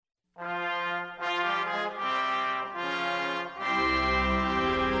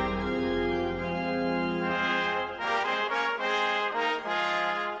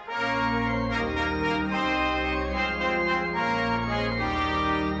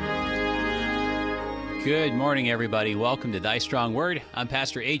Good morning, everybody. Welcome to Thy Strong Word. I'm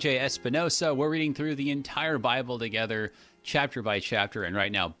Pastor AJ Espinosa. We're reading through the entire Bible together, chapter by chapter, and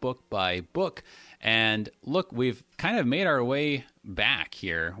right now, book by book. And look, we've kind of made our way back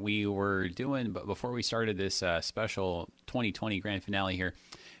here. We were doing, but before we started this special 2020 grand finale here,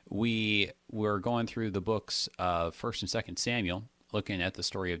 we were going through the books of 1st and 2nd Samuel, looking at the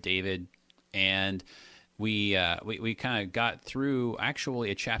story of David, and we kind of got through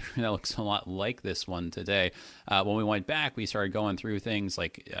actually a chapter that looks a lot like this one today. When we went back, we started going through things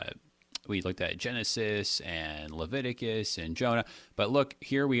like we looked at Genesis and Leviticus and Jonah. But look,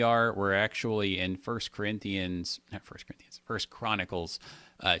 here we are. We're actually in First Chronicles,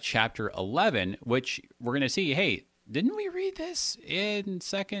 chapter 11, which we're going to see. Hey, didn't we read this in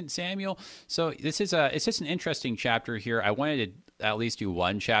 2nd Samuel? So this is it's just an interesting chapter here. I wanted to at least do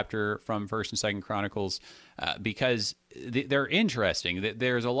one chapter from 1st and 2nd Chronicles because they're interesting.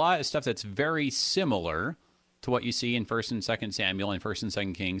 There's a lot of stuff that's very similar to what you see in 1st and 2nd Samuel and 1st and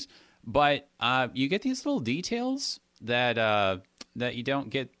 2nd Kings, but you get these little details that you don't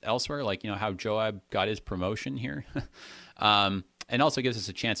get elsewhere, like how Joab got his promotion here, and also gives us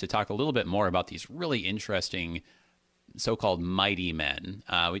a chance to talk a little bit more about these really interesting so-called mighty men.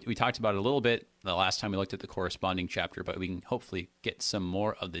 We talked about it a little bit the last time we looked at the corresponding chapter, but we can hopefully get some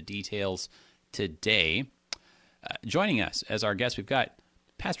more of the details today. Joining us as our guest, we've got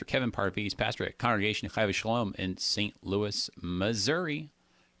Pastor Kevin Parviz, pastor at Congregation Chai Shalom in St. Louis, Missouri.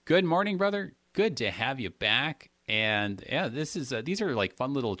 Good morning, brother. Good to have you back. And yeah, these are like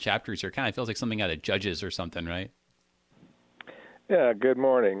fun little chapters here. Kind of feels like something out of Judges or something, right? Yeah, good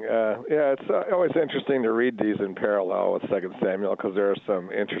morning. It's always interesting to read these in parallel with 2 Samuel because there are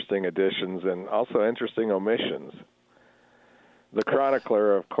some interesting additions and also interesting omissions. The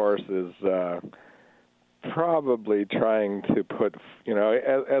chronicler, of course, is probably trying to put,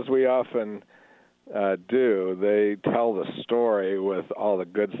 as we often do, they tell the story with all the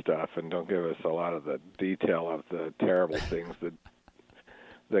good stuff and don't give us a lot of the detail of the terrible things that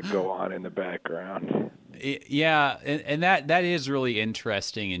go on in the background. Yeah, and that is really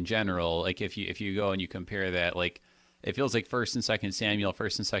interesting in general. Like if you go and you compare that, like it feels like 1st and 2nd Samuel,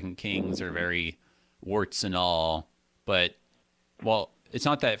 1st and 2nd Kings are very warts and all, but well, it's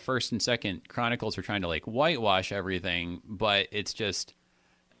not that 1st and 2nd Chronicles are trying to like whitewash everything, but it's just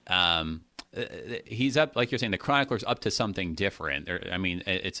he's up, like you're saying, the chronicler's up to something different.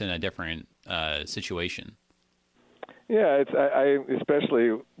 It's in a different situation. Yeah,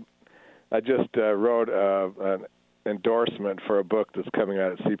 I just wrote an endorsement for a book that's coming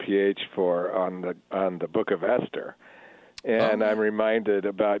out at CPH on the Book of Esther, and I'm reminded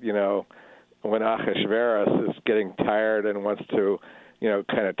about when Ahasuerus is getting tired and wants to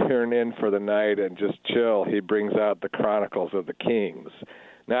kind of turn in for the night and just chill, he brings out the Chronicles of the Kings.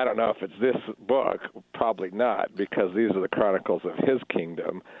 Now I don't know if it's this book, probably not, because these are the chronicles of his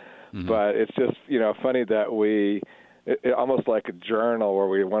kingdom, but it's just funny that it almost like a journal where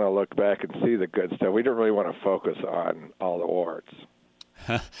we want to look back and see the good stuff. We don't really want to focus on all the warts.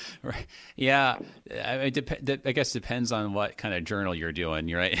 Right. Yeah. I guess it depends on what kind of journal you're doing.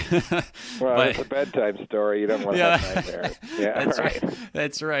 You're right. Well, it's a bedtime story. You don't want to have nightmares. Yeah, that's right.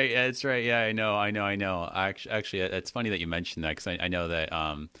 That's right. That's right. Yeah, I know. Actually, it's funny that you mentioned that because I know that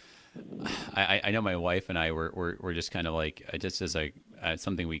I know my wife and I were just kind of like just as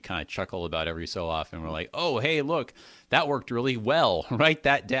something we kind of chuckle about every so often. We're like, oh, hey, look, that worked really well. Write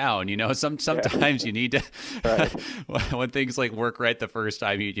that down. Sometimes you need to, when things like work right the first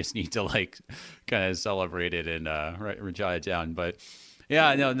time, you just need to like kind of celebrate it and jot it down. But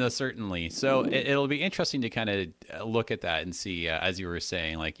yeah, no, certainly. So it'll be interesting to kind of look at that and see, as you were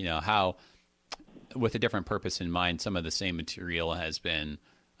saying, like, how with a different purpose in mind, some of the same material has been,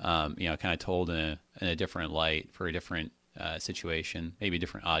 kind of told in a different light for a different situation, maybe a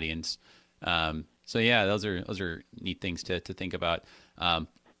different audience. So yeah, those are neat things to think about.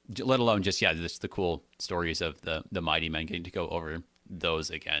 Let alone just the cool stories of the mighty men, getting to go over those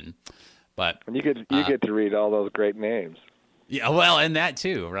again. But and you get to read all those great names. Yeah, well, and that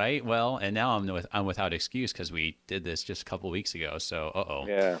too, right? Well, and now I'm without excuse because we did this just a couple of weeks ago. So,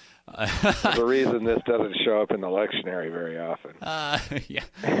 yeah, the reason this doesn't show up in the lectionary very often. Yeah,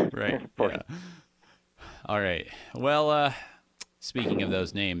 right. Yeah. All right. Well, speaking of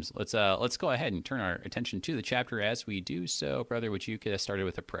those names, let's go ahead and turn our attention to the chapter. As we do so, brother, would you get us started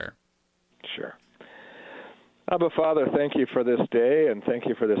with a prayer? Sure. Abba, Father, thank you for this day, and thank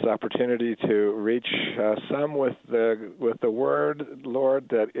you for this opportunity to reach some with the Word, Lord,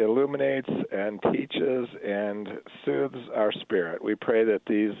 that illuminates and teaches and soothes our spirit. We pray that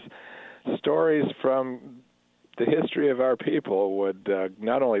these stories from the history of our people would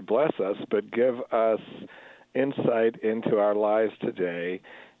not only bless us, but give us insight into our lives today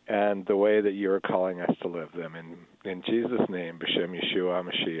and the way that you are calling us to live them. In Jesus' name, B'Shem Yeshua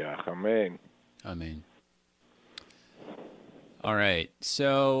Mashiach. Amen. Amen. All right.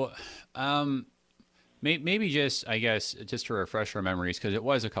 So maybe just, I guess, just to refresh our memories, because it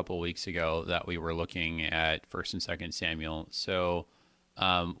was a couple of weeks ago that we were looking at 1st and 2nd Samuel. So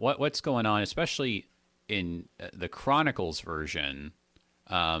what's going on, especially in the Chronicles version,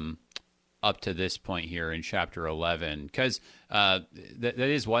 up to this point here in chapter 11, because that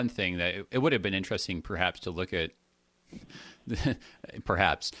is one thing that it would have been interesting perhaps to look at, to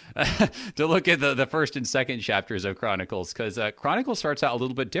look at the 1st and 2nd chapters of Chronicles, because Chronicles starts out a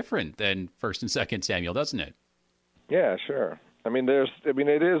little bit different than 1st and 2nd Samuel, doesn't it? Yeah, sure. I mean,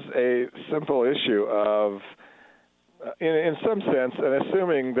 it is a simple issue of, in some sense, and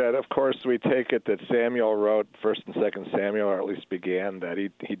assuming that, of course, we take it that Samuel wrote 1st and 2nd Samuel, or at least began that.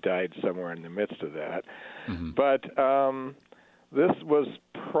 He died somewhere in the midst of that. Mm-hmm. But this was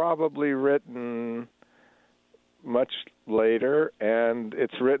probably written much later, and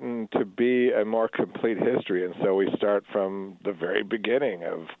it's written to be a more complete history, and so we start from the very beginning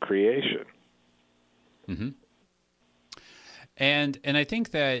of creation. Mm-hmm. And I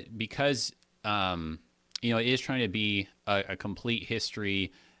think that because it is trying to be a complete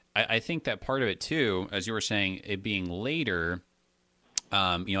history, I think that part of it too, as you were saying, it being later,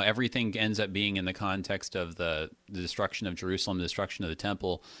 everything ends up being in the context of the destruction of Jerusalem, the destruction of the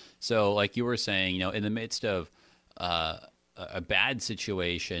temple. So like you were saying, in the midst of a bad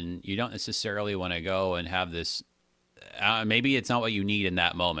situation, you don't necessarily want to go and have this, maybe it's not what you need in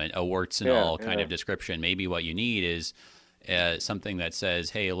that moment, a warts and all kind of description. Maybe what you need is something that says,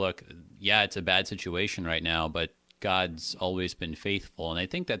 hey, look, yeah, it's a bad situation right now, but God's always been faithful. And I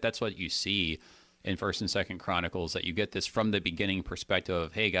think that that's what you see in 1st and 2nd Chronicles, that you get this from the beginning perspective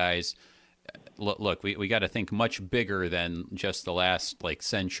of, hey, guys, look, we got to think much bigger than just the last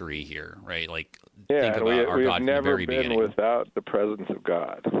century here, right? Think about our God from the very beginning. We've never been without the presence of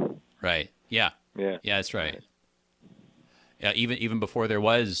God. Right. Yeah. Yeah, that's right. Yeah, even before there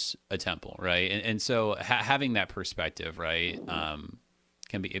was a temple, right? And so having that perspective, right,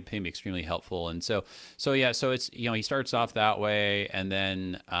 can be extremely helpful. And so it's, he starts off that way, and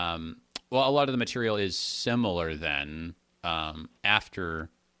then a lot of the material is similar then after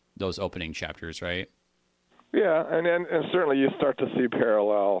those opening chapters, right? Yeah, and certainly you start to see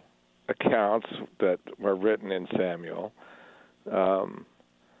parallel accounts that were written in Samuel.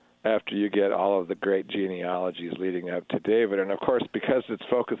 After you get all of the great genealogies leading up to David. And, of course, because it's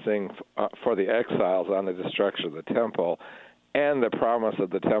focusing for the exiles on the destruction of the temple and the promise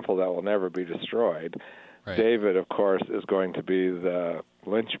of the temple that will never be destroyed, right. David, of course, is going to be the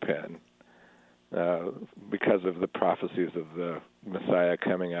linchpin because of the prophecies of the Messiah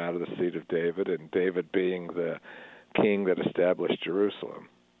coming out of the seed of David, and David being the king that established Jerusalem.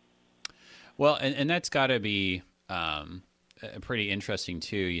 Well, and that's got to be pretty interesting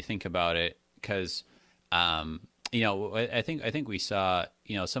too. You think about it, because I think we saw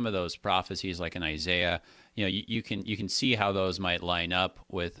some of those prophecies, like in Isaiah. You can see how those might line up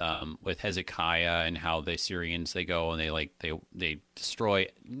with Hezekiah, and how the Syrians, they go and they destroy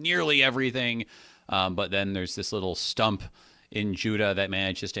nearly everything, but then there's this little stump in Judah that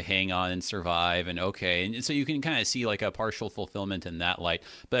manages to hang on and survive, and so you can kind of see a partial fulfillment in that light.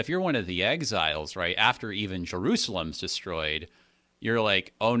 But if you're one of the exiles, right, after even Jerusalem's destroyed, you're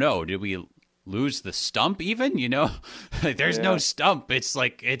like, oh no, did we lose the stump even? There's no stump.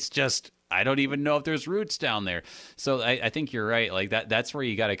 It's just, I don't even know if there's roots down there. So I think you're right. That's where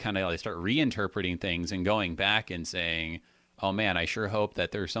you got to kind of start reinterpreting things and going back and saying, oh man, I sure hope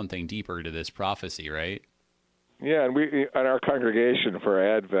that there's something deeper to this prophecy, right? Yeah, and we, in our congregation for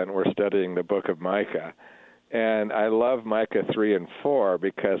Advent, we're studying the book of Micah. And I love Micah 3 and 4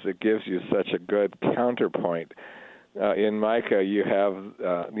 because it gives you such a good counterpoint. In Micah, you have,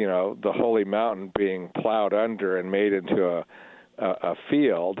 the holy mountain being plowed under and made into a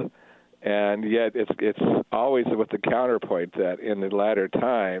field. And yet it's always with the counterpoint that in the latter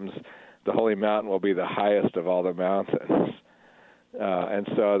times, the holy mountain will be the highest of all the mountains. And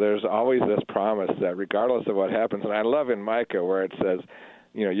so there's always this promise that regardless of what happens, and I love in Micah where it says,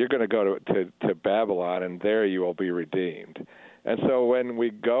 you're going to go to Babylon, and there you will be redeemed. And so when we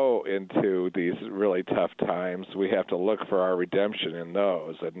go into these really tough times, we have to look for our redemption in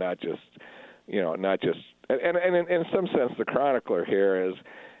those, and not just. And in some sense, the chronicler here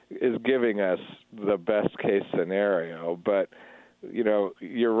is giving us the best case scenario, but.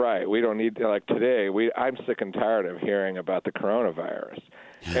 You're right. We don't need, today, I'm sick and tired of hearing about the coronavirus.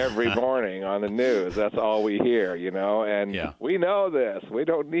 every morning on the news. That's all we hear, and we know this. We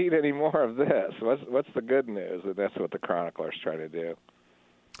don't need any more of this. What's the good news? And that's what the chronicler's trying to do.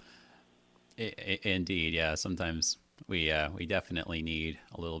 Indeed, yeah. Sometimes we definitely need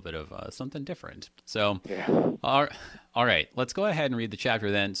a little bit of something different. So, all right, let's go ahead and read the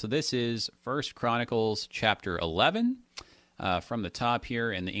chapter then. So this is 1 Chronicles chapter 11 from the top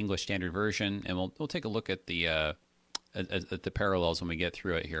here in the English Standard Version, and we'll take a look at the parallels when we get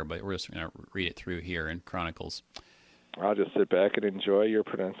through it here. But we're just going to read it through here in Chronicles. I'll just sit back and enjoy your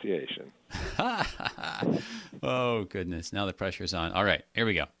pronunciation. Oh goodness! Now the pressure's on. All right, here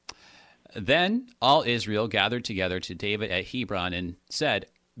we go. Then all Israel gathered together to David at Hebron and said,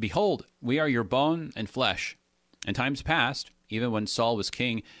 "Behold, we are your bone and flesh. In times past, even when Saul was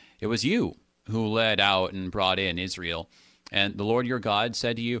king, it was you who led out and brought in Israel. And the Lord your God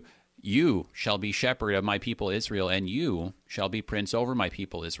said to you, 'You shall be shepherd of my people Israel, and you shall be prince over my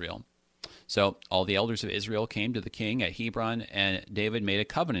people Israel.' So all the elders of Israel came to the king at Hebron, and David made a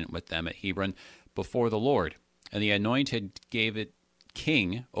covenant with them at Hebron before the Lord. And the anointed David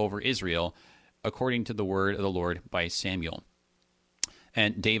king over Israel, according to the word of the Lord by Samuel.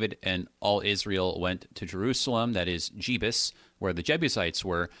 And David and all Israel went to Jerusalem, that is Jebus, where the Jebusites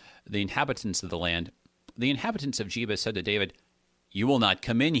were, the inhabitants of the land. The inhabitants of Jebus said to David, 'You will not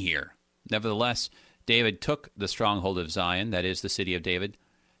come in here.' Nevertheless, David took the stronghold of Zion, that is the city of David.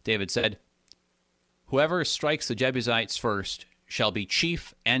 David said, 'Whoever strikes the Jebusites first shall be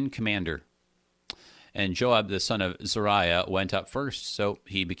chief and commander.' And Joab the son of Zeruiah went up first, so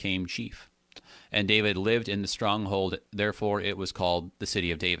he became chief. And David lived in the stronghold, therefore it was called the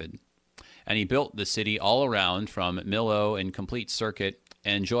city of David. And he built the city all around from Millo in complete circuit,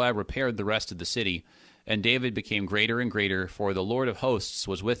 and Joab repaired the rest of the city. And David became greater and greater, for the Lord of hosts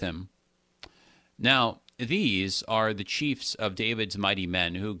was with him. Now these are the chiefs of David's mighty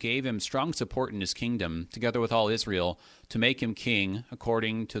men, who gave him strong support in his kingdom, together with all Israel, to make him king,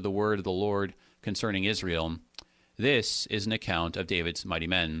 according to the word of the Lord concerning Israel. This is an account of David's mighty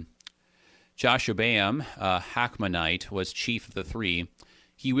men. Jashobeam, a Hachmonite, was chief of the three.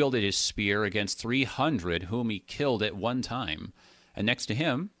 He wielded his spear against 300, whom he killed at one time. And next to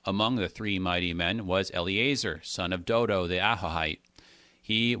him, among the three mighty men, was Eleazar, son of Dodo the Ahohite.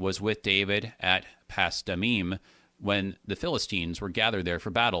 He was with David at Pasdamim when the Philistines were gathered there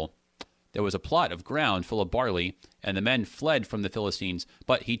for battle. There was a plot of ground full of barley, and the men fled from the Philistines.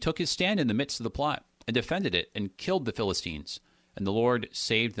 But he took his stand in the midst of the plot, and defended it, and killed the Philistines. And the Lord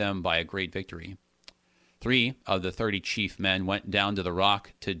saved them by a great victory. 3 of the 30 chief men went down to the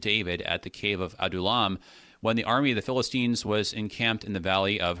rock to David at the cave of Adullam, when the army of the Philistines was encamped in the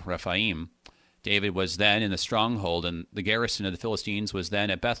valley of Rephaim. David was then in the stronghold, and the garrison of the Philistines was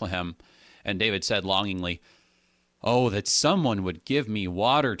then at Bethlehem. And David said longingly, 'Oh, that someone would give me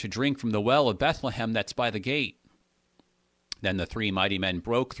water to drink from the well of Bethlehem that's by the gate.' Then the 3 mighty men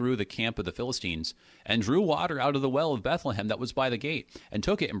broke through the camp of the Philistines, and drew water out of the well of Bethlehem that was by the gate, and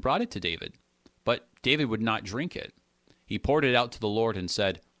took it and brought it to David. But David would not drink it. He poured it out to the Lord and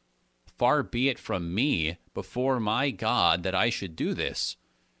said, 'Far be it from me before my God that I should do this.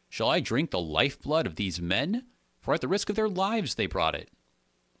 Shall I drink the lifeblood of these men? For at the risk of their lives they brought it.'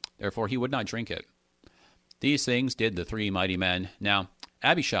 Therefore he would not drink it. These things did the 3 mighty men. Now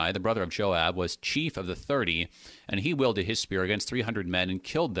Abishai, the brother of Joab, was chief of the 30, and he wielded his spear against 300 men and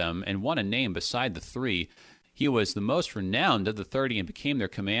killed them, and won a name beside the 3. He was the most renowned of the 30 and became their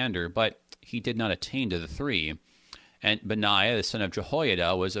commander, but he did not attain to the 3. And Benaiah, the son of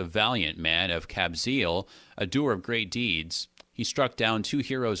Jehoiada, was a valiant man of Kabzeel, a doer of great deeds. He struck down 2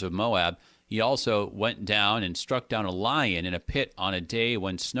 heroes of Moab. He also went down and struck down a lion in a pit on a day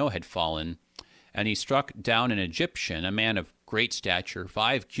when snow had fallen. And he struck down an Egyptian, a man of great stature,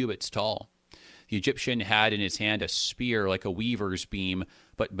 5 cubits tall. The Egyptian had in his hand a spear like a weaver's beam,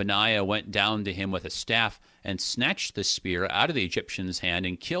 but Benaiah went down to him with a staff and snatched the spear out of the Egyptian's hand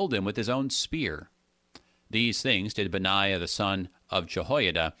and killed him with his own spear. These things did Benaiah the son of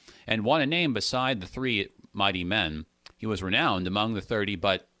Jehoiada, and won a name beside the 3 mighty men. He was renowned among the 30,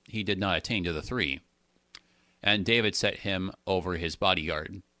 but he did not attain to the 3. And David set him over his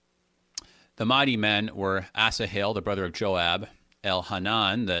bodyguard. The mighty men were Asahel, the brother of Joab,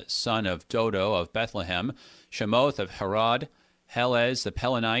 Elhanan, the son of Dodo of Bethlehem, Shemoth of Harod, Helez the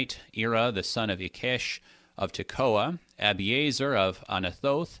Pelonite, Ira, the son of Ikesh of Tekoa, Abiezer of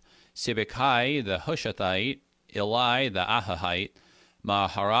Anathoth, Sibbechai the Hushathite, Eli the Ahahite,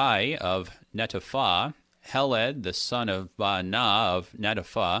 Maharai of Netophah, Heled the son of Baanah of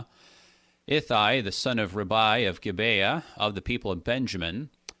Netophah, Ithai the son of Ribai of Gibeah of the people of Benjamin,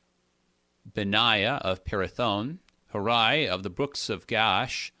 Benaiah of Pirathon, Hurai of the books of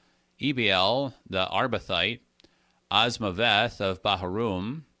Gash, Ebiel the Arbathite, Asmaveth of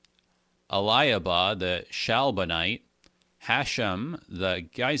Baharum, Eliabah the Shalbanite, Hashem the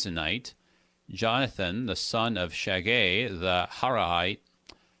Gizonite, Jonathan the son of Shaggai the Harahite,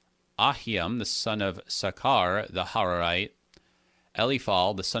 Ahiam the son of Sakar the Hararite,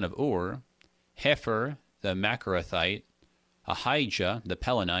 Eliphal the son of Ur, Hefer the Macharathite, Ahijah the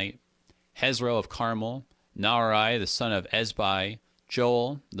Pelonite, Hezro of Carmel, Naarai the son of Ezbai,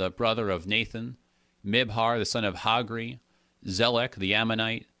 Joel the brother of Nathan, Mibhar the son of Hagri, Zelek the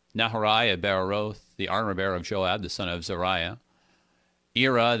Ammonite, Naharai of Beeroth, the armor-bearer of Joab the son of Zariah,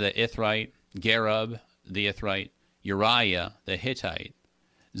 Ira the Ithrite, Gareb the Ithrite, Uriah the Hittite,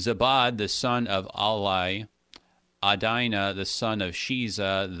 Zabad the son of Alai, Adina the son of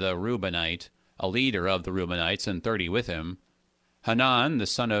Shiza the Reubenite, a leader of the Reubenites, and 30 with him, Hanan the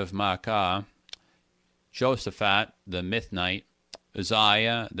son of Maacah, Josaphat the Mithnite,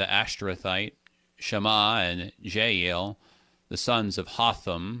 Uzziah the Ashtorethite, Shema and Jael, the sons of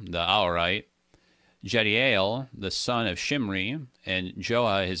Hotham the Aorite, Jediael the son of Shimri, and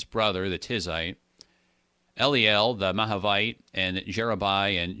Joah his brother the Tizite, Eliel the Mahavite, and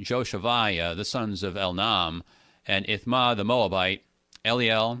Jerubai and Joshaviah the sons of Elnam, and Ithma the Moabite,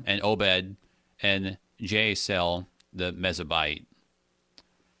 Eliel and Obed, and Jaasel the Mezabite.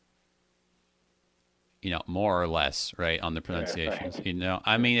 More or less, right, on the pronunciations. Yeah.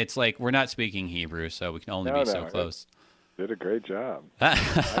 I mean, it's like we're not speaking Hebrew, so we can only be so close. Did a great job.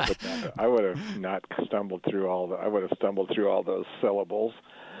 I would have not stumbled through all those syllables.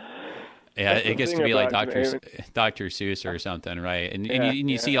 Yeah, it gets to be like Dr. Seuss or something, right? And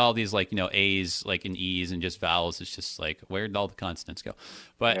you see all these A's and E's and just vowels. It's just like, where did all the consonants go?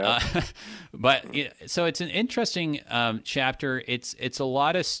 But so it's an interesting chapter. It's a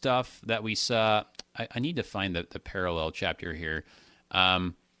lot of stuff that we saw. I need to find the parallel chapter here.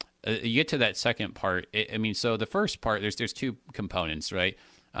 You get to that second part. So the first part, there's two components, right?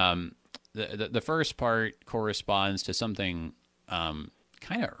 The first part corresponds to something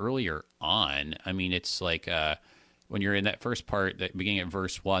kind of earlier on. I mean, it's like when you're in that first part, that beginning at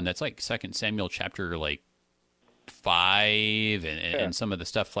verse 1, that's like 2 Samuel chapter 5 and some of the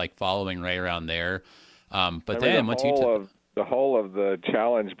stuff following right around there. But then once the whole of the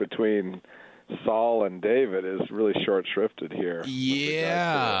challenge between Saul and David is really short-shrifted here.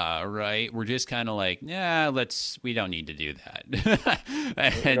 Yeah, right. We're just kind of we don't need to do that.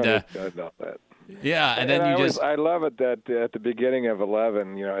 Yeah, and then I love it that at the beginning of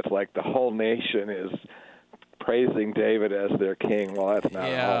 11, it's like the whole nation is praising David as their king. Well, that's not all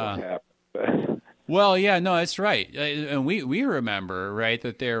that happened. Well, yeah, no, that's right. And we remember, right,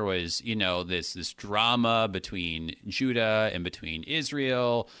 that there was, this drama between Judah and between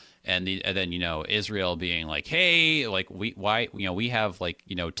Israel. And then Israel being like, hey, we have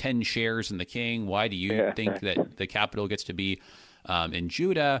 10 shares in the king. Why do you think that the capital gets to be in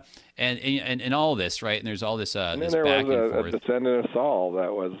Judah and all this, right? And there's all this and this there back was and forth. A descendant of Saul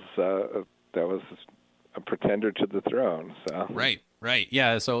that was a pretender to the throne. So right,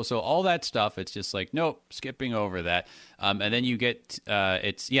 yeah. So all that stuff, it's just nope, skipping over that. And then you get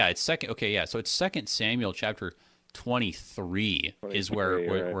it's second. Okay, yeah. So it's 2 Samuel chapter 23 is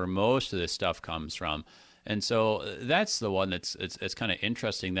where most of this stuff comes from, and so that's the one it's kind of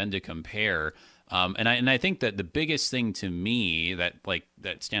interesting then to compare. And I think that the biggest thing to me that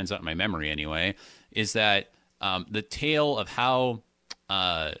stands out in my memory anyway is that the tale of how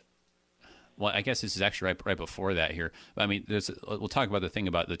I guess this is actually right before that here. But, I mean, we'll talk about the thing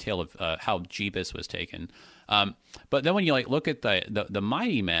about the tale of how Jebus was taken. But then when you look at the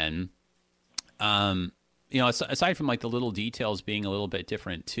mighty men. Aside from the little details being a little bit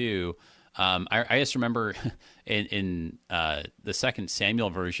different too, I just remember in the 2 Samuel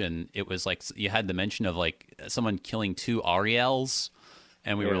version, it was you had the mention of someone killing 2 Ariels,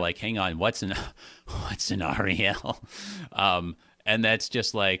 and we were hang on, what's an Ariel? And that's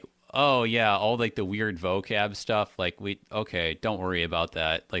just oh yeah, all the weird vocab stuff. Don't worry about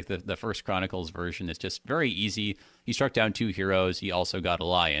that. The First Chronicles version is just very easy. He struck down 2 heroes. He also got a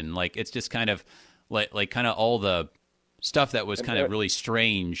lion. It's just kind of. Kind of all the stuff that was kind of really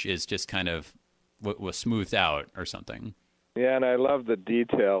strange is just kind of was smoothed out or something. Yeah, and I love the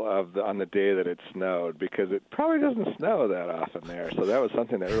detail on the day that it snowed, because it probably doesn't snow that often there. So that was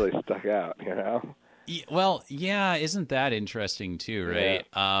something that really stuck out, Well, yeah, isn't that interesting too, right?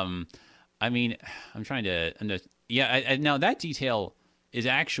 Yeah. I mean, I'm trying to now that detail is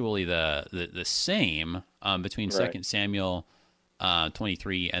actually the same between 2 Samuel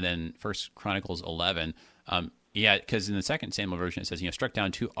 23 and then First Chronicles 11. Yeah, because in the second Samuel version it says, struck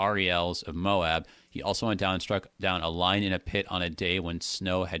down 2 Ariels of Moab. He also went down and struck down a lion in a pit on a day when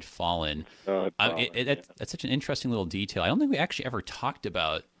snow had fallen. That's such an interesting little detail. I don't think we actually ever talked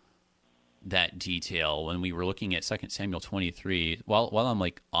about that detail when we were looking at 2 Samuel 23. While I'm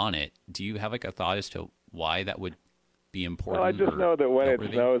like on it, do you have like a thought as to why that would be important? Well, I just know that when it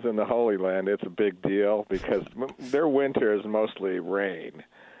snows in the Holy Land, it's a big deal because their winter is mostly rain.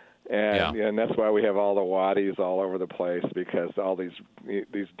 And that's why we have all the wadis all over the place, because all these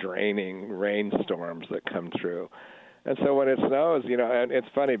draining rainstorms that come through. And so when it snows, and it's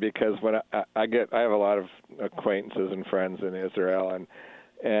funny because when I have a lot of acquaintances and friends in Israel,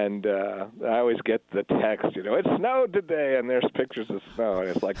 and I always get the text, it snowed today, and there's pictures of snow, and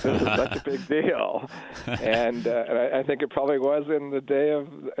it's like, this is such a big deal. And I think it probably was in the day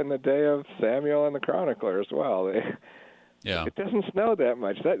of Samuel and the Chronicler as well. Yeah. It doesn't snow that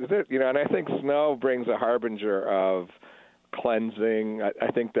much. And I think snow brings a harbinger of cleansing.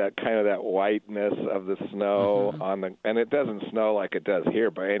 I think that kind of that whiteness of the snow and it doesn't snow like it does here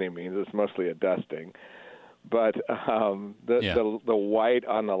by any means. It's mostly a dusting. But the white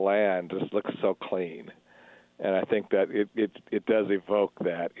on the land just looks so clean. And I think that it does evoke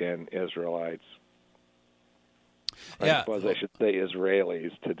that in Israelites. I suppose I should say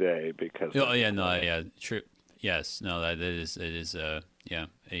Israelis today because true. Yes, no, that is a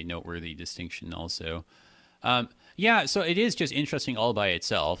noteworthy distinction also. So it is just interesting all by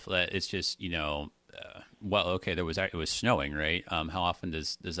itself that it's just, it was snowing, right? How often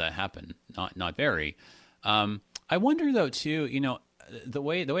does that happen? Not very. I wonder though too, the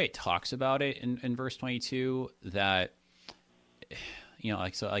way it talks about it in verse 22, that how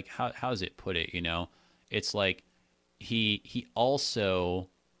does it put it? It's like he also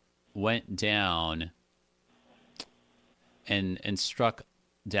went down and struck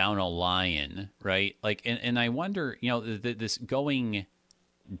down a lion, right? Like, and I wonder, this going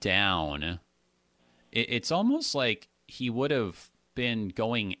down, it's almost like he would have been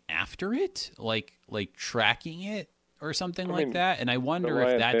going after it, like tracking it or something like that. And I wonder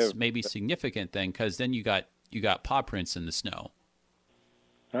if that's maybe significant then, because then you got paw prints in the snow.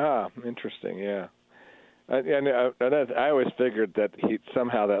 Ah, interesting. Yeah. I always figured that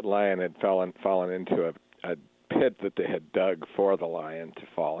somehow that lion had fallen into a pit that they had dug for the lion to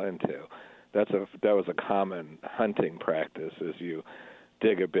fall into. That was a common hunting practice, is you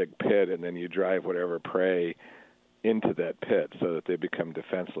dig a big pit and then you drive whatever prey into that pit so that they become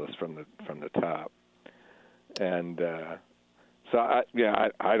defenseless from the top. And so I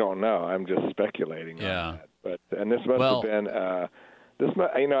don't know. I'm just speculating on that. And this must have been I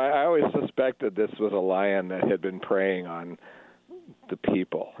always suspected this was a lion that had been preying on the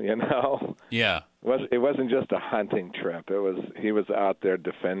people, Yeah. It wasn't just a hunting trip. He was out there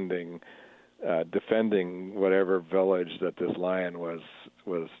defending whatever village that this lion was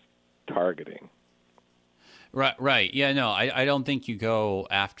targeting. Right. Yeah, no, I don't think you go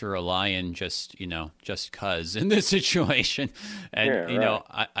after a lion just 'cause in this situation. And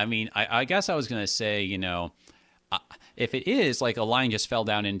I guess I was going to say, if it is like a lion just fell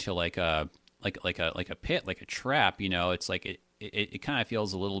down into like a pit, like a trap, it's like it kind of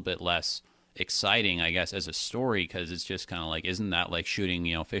feels a little bit less exciting, I guess, as a story, because it's just kind of like, isn't that like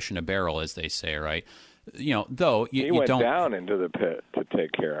shooting, fish in a barrel, as they say, right? Though he went down into the pit to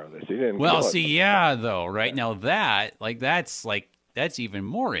take care of this. He didn't. Well, though, right now that's even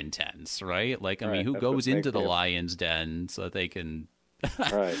more intense, right? Like, I mean, who goes into the lion's den so that they can?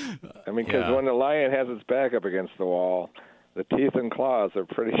 Right. I mean, because when the lion has its back up against the wall, the teeth and claws are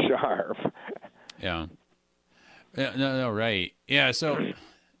pretty sharp. Yeah. No, right. Yeah, so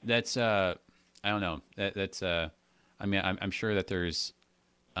that's I don't know. That's I mean, I'm sure that there's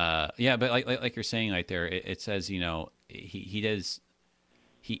but like you're saying right there, it says, he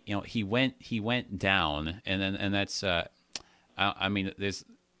went down, and that's I mean, there's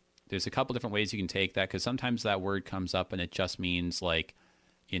a couple different ways you can take that, because sometimes that word comes up and it just means like,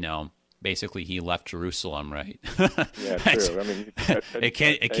 basically he left Jerusalem, right? Yeah, true. I mean,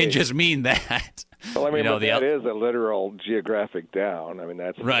 it can just mean that. Well, I mean, that is a literal geographic down. I mean,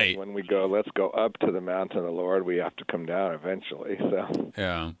 that's right. When we go, let's go up to the mountain of the Lord, we have to come down eventually. So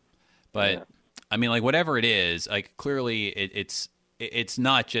yeah, but I mean, like, whatever it is, like, clearly it's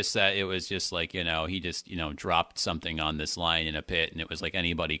not just that it was just like, he just dropped something on this lion in a pit, and it was like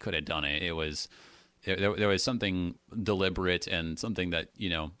anybody could have done it. It was. There was something deliberate and something that,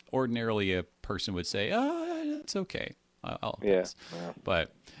 ordinarily a person would say, oh, it's okay. I'll pass. Yeah.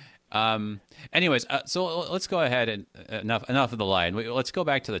 But Anyways, so let's go ahead and enough of the line. Let's go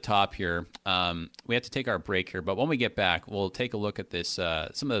back to the top here. We have to take our break here, but when we get back, we'll take a look at this. Some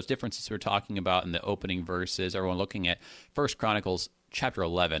of those differences we're talking about in the opening verses. Everyone looking at 1 Chronicles chapter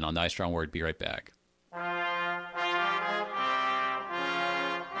 11 on Thy Strong Word. Be right back.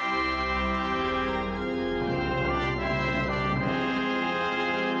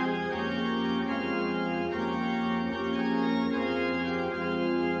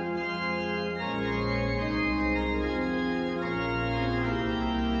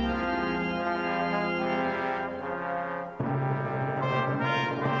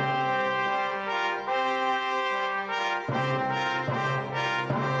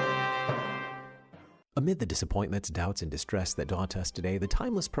 Amid the disappointments, doubts, and distress that daunt us today, the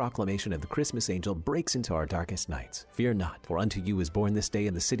timeless proclamation of the Christmas angel breaks into our darkest nights. Fear not, for unto you is born this day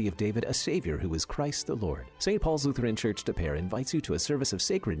in the city of David a Savior who is Christ the Lord. St. Paul's Lutheran Church de Pere invites you to a service of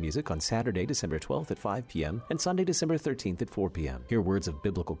sacred music on Saturday, December 12th at 5 p.m. and Sunday, December 13th at 4 p.m. Hear words of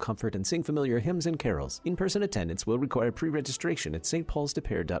biblical comfort and sing familiar hymns and carols. In-person attendance will require pre-registration at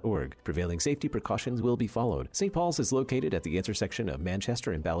stpaulsdepere.org. Prevailing safety precautions will be followed. St. Paul's is located at the intersection of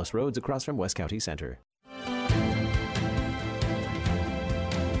Manchester and Ballas Roads across from West County Center.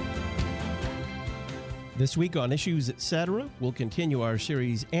 This week on Issues Etc., we'll continue our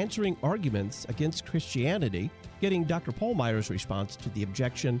series Answering Arguments Against Christianity, getting Dr. Paul Meyer's response to the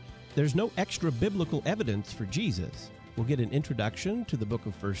objection, there's no extra biblical evidence for Jesus. We'll get an introduction to the book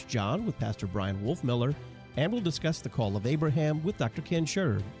of 1 John with Pastor Brian Wolfmiller, and we'll discuss the call of Abraham with Dr. Ken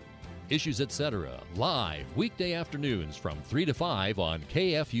Sherb. Issues Etc., live weekday afternoons from 3 to 5 on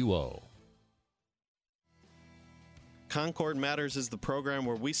KFUO. Concord Matters is the program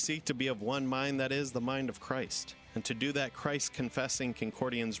where we seek to be of one mind, that is, the mind of Christ. And to do that, Christ-confessing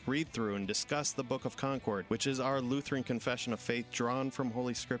Concordians read through and discuss the Book of Concord, which is our Lutheran confession of faith drawn from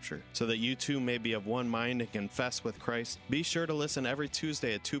Holy Scripture, so that you too may be of one mind and confess with Christ. Be sure to listen every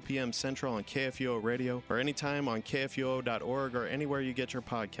Tuesday at 2 p.m. Central on KFUO Radio, or anytime on KFUO.org or anywhere you get your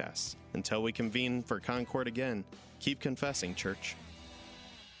podcasts. Until we convene for Concord again, keep confessing, church.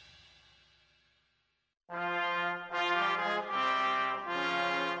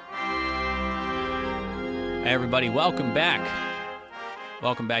 Hey everybody, welcome back.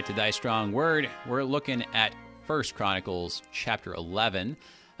 Welcome back to Thy Strong Word. We're looking at 1 Chronicles chapter 11,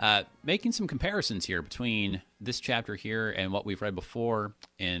 making some comparisons here between this chapter here and what we've read before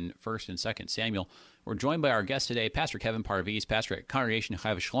in 1 and 2 Samuel. We're joined by our guest today, Pastor Kevin Parviz, pastor at Congregation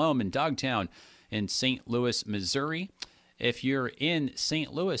Chai Shalom in Dogtown in St. Louis, Missouri. If you're in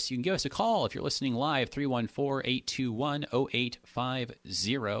St. Louis, you can give us a call if you're listening live,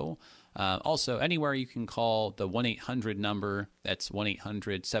 314-821-0850. Also, anywhere you can call the 1-800 number. That's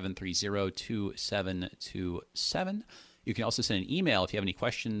 1-800-730-2727. You can also send an email if you have any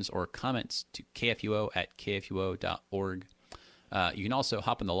questions or comments to kfuo@kfuo.org. You can also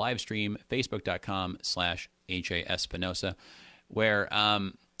hop on the live stream, facebook.com/AJ Espinosa, where,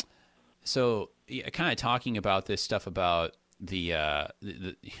 kind of talking about this stuff about like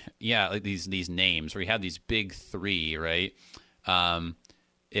these names, where we have these big three, right?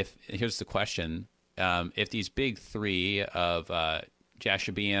 Here's the question: if these big three of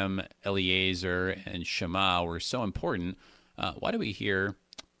Jashobeam, Eliezer, and Shema were so important, why do we hear?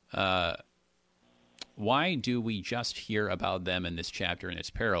 Why do we just hear about them in this chapter and its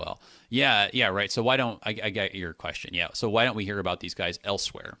parallel? Yeah, right. So why don't I get your question? Yeah. So why don't we hear about these guys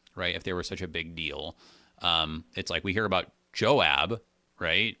elsewhere, right? If they were such a big deal, it's like we hear about Joab,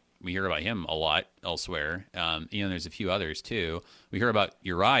 right? We hear about him a lot elsewhere. There's a few others too. We hear about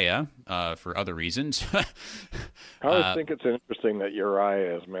Uriah for other reasons. I always think it's interesting that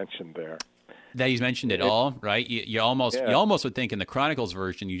Uriah is mentioned there. That he's mentioned at all, right? You almost would think in the Chronicles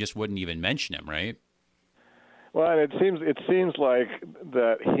version you just wouldn't even mention him, right? Well, and it seems like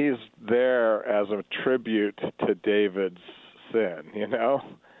that he's there as a tribute to David's sin,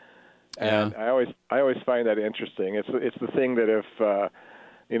 And I always find that interesting. It's the thing that if the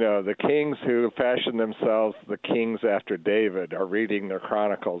kings who fashioned themselves the kings after David are reading their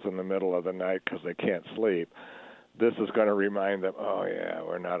chronicles in the middle of the night because they can't sleep, this is going to remind them, oh, yeah,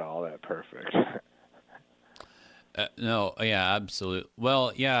 we're not all that perfect. No, yeah, absolutely.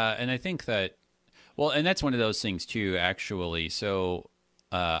 Well, yeah, and I think that, and that's one of those things too, actually. So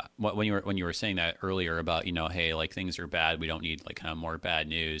when you were saying that earlier about, hey, like things are bad, we don't need like kind of more bad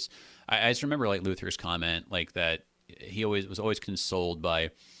news. I just remember like Luther's comment, like that he was always consoled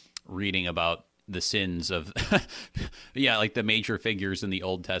by reading about the sins of, like the major figures in the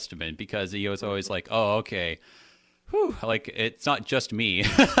Old Testament, because he was always like, oh, okay, like it's not just me.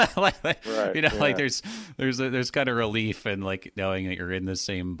 like, Right, you know, like yeah. there's kind of relief in like knowing that you're in the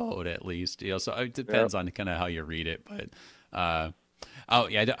same boat at least. You know, so it depends on kind of how you read it, but. Oh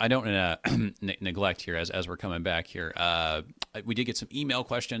yeah, I don't want to neglect here as we're coming back here. We did get some email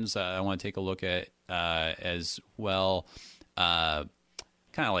questions I want to take a look at as well. Kind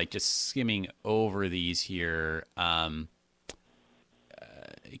of like just skimming over these here. Kind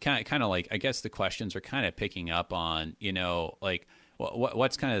of like I guess the questions are kind of picking up on, you know, like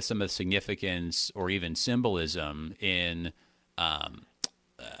what's kind of some of the significance or even symbolism in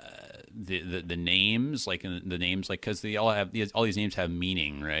the names, like in the names, like because they all have all these names have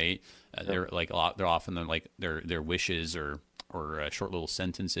meaning, right? They're like they're often like their wishes or short little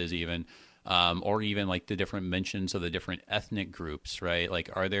sentences even, or even like the different mentions of the different ethnic groups, right? Like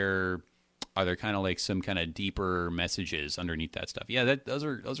are there kind of like some kind of deeper messages underneath that stuff? Yeah, those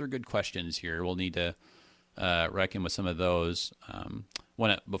are good questions here. We'll need to reckon with some of those.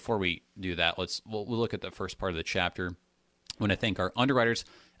 Before we do that, we'll look at the first part of the chapter. I want to thank our underwriters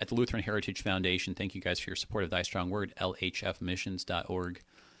at the Lutheran Heritage Foundation. Thank you guys for your support of Thy Strong Word, lhfmissions.org.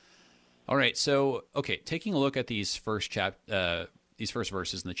 All right, so taking a look at these first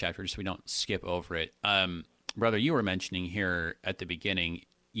verses in the chapter, just so we don't skip over it. Brother, you were mentioning here at the beginning,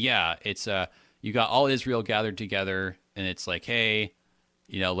 yeah, it's you got all Israel gathered together, and it's like, hey,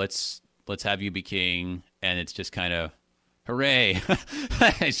 you know, let's have you be king, and it's just kind of, hooray,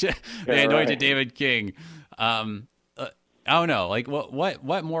 they anointed David king. I don't know. Like,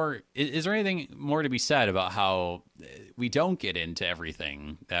 what more? Is there anything more to be said about how we don't get into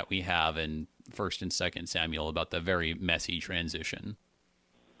everything that we have in 1st and 2nd Samuel about the very messy transition?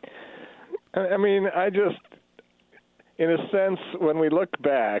 I mean, in a sense, when we look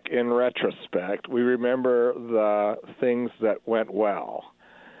back in retrospect, we remember the things that went well.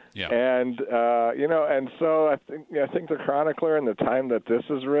 Yeah. And you know, and so I think the chronicler in the time that this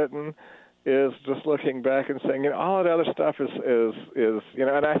is written is just looking back and saying, you know, all that other stuff is you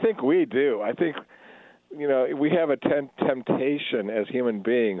know, and I think we do. I think, you know, we have a temptation as human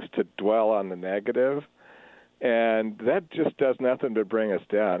beings to dwell on the negative, and that just does nothing to bring us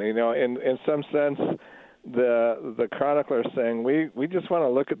down. You know, in some sense, the chronicler is saying we just want to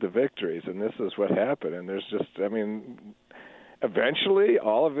look at the victories, and this is what happened. And there's just, I mean, eventually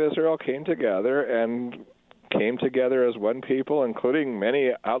all of Israel came together as one people, including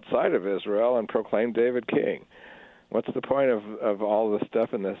many outside of Israel, and proclaimed David king. What's the point of all the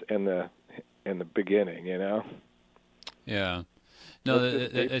stuff in the beginning, you know? Yeah. No,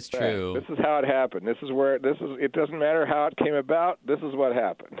 that's true. This is how it happened. It doesn't matter how it came about. This is what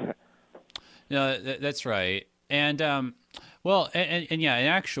happened. No, that's right. And well, and yeah, and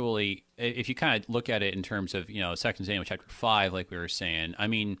actually, if you kind of look at it in terms of, you know, 2 Samuel chapter 5, like we were saying, I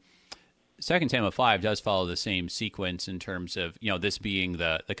mean, 2 Samuel 5 does follow the same sequence in terms of, you know, this being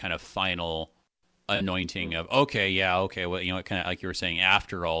the kind of final anointing of, well, you know, kind of like you were saying,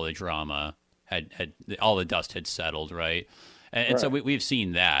 after all the drama had all the dust had settled, right? And so we've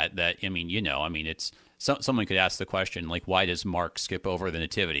seen that, I mean, you know, I mean, it's someone could ask the question, like, why does Mark skip over the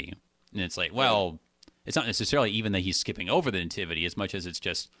nativity? And it's like, well, it's not necessarily even that he's skipping over the nativity as much as it's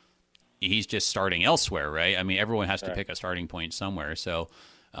just he's just starting elsewhere, right? I mean, everyone has to pick a starting point somewhere. So,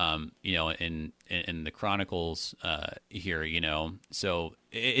 you know, in the Chronicles here, you know, so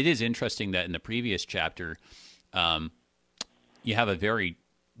it is interesting that in the previous chapter, you have a very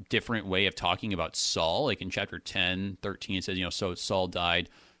different way of talking about Saul. Like in chapter 10, 13, it says, you know, so Saul died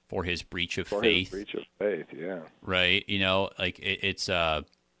for his breach of faith. For his breach of faith, yeah. Right. You know, like it's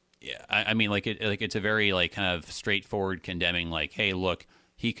yeah, I mean, like it's a very like kind of straightforward condemning, like, hey, look,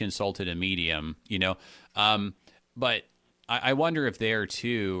 he consulted a medium, you know. But I wonder if there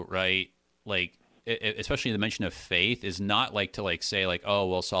too, right? Like, especially the mention of faith is not like to like say like, oh,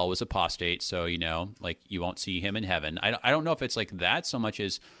 well, Saul was apostate, so, you know, like you won't see him in heaven. I don't know if it's like that so much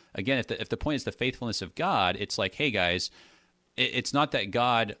as, again, if the point is the faithfulness of God, it's like, hey guys, it's not that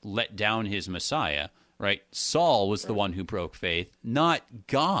God let down his Messiah, right? Saul was the one who broke faith, not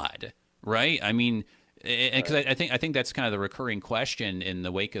God, right? I mean, because I think that's kind of the recurring question in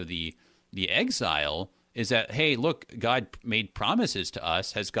the wake of the exile is that, hey, look, God made promises to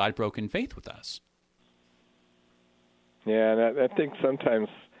us. Has God broken faith with us? Yeah, and I think sometimes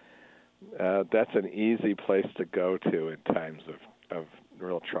that's an easy place to go to in times of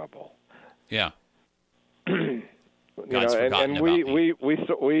real trouble. Yeah. God's forgotten about me.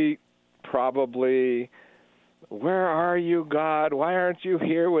 We probably, where are you, God? Why aren't you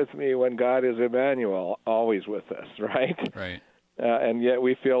here with me when God is Emmanuel, always with us, right? Right. And yet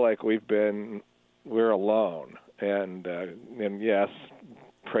we feel like we're alone. And yes,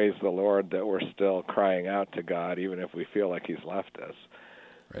 praise the Lord that we're still crying out to God, even if we feel like He's left us.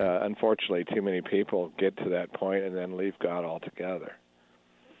 Right. Unfortunately, too many people get to that point and then leave God altogether.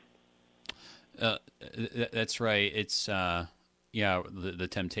 That's right. It's the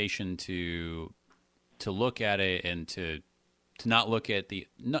temptation to look at it and to not look at the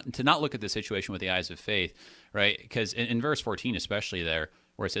situation with the eyes of faith, right? Because in verse 14, especially there,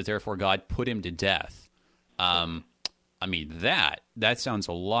 where it says, "Therefore God put him to death." I mean, that sounds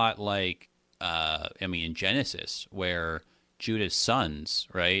a lot like in Genesis, where Judah's sons,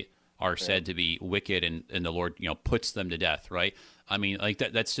 right, are said to be wicked, and the Lord, puts them to death, right? I mean, like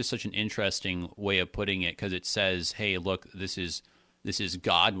that's just such an interesting way of putting it, because it says, hey, look, this is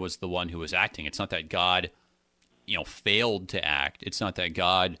God was the one who was acting. It's not that God, failed to act. It's not that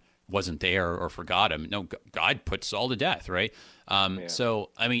God wasn't there or forgot him. No, God put Saul to death, right? So,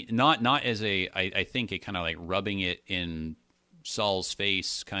 I mean, not as I think it kind of like rubbing it in Saul's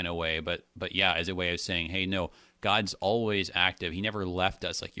face kind of way, but yeah, as a way of saying, hey, no, God's always active. He never left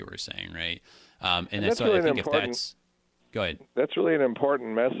us, like you were saying, right? And that's really I think if that's... Go ahead. That's really an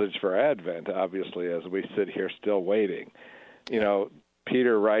important message for Advent, obviously, as we sit here still waiting.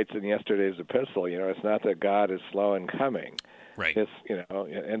 Peter writes in yesterday's epistle, it's not that God is slow in coming. Right. It's,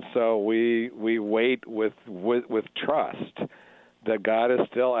 and so we wait with trust that God is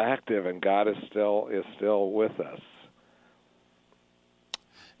still active and God is still with us.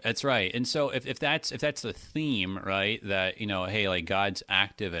 That's right. And so if that's the theme, right, that, hey, like God's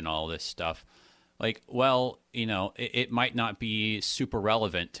active and all this stuff, like, well, it might not be super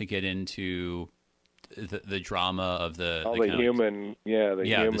relevant to get into the drama of the human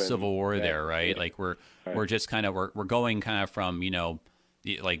the Civil War there, right? Like we're just kind of we're going kind of from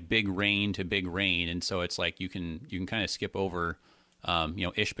like big rain to big rain, and so it's like you can kind of skip over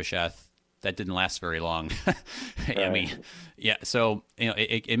Ishbosheth. That didn't last very long. I mean, yeah. So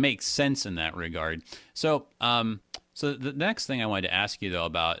it makes sense in that regard. So so the next thing I wanted to ask you though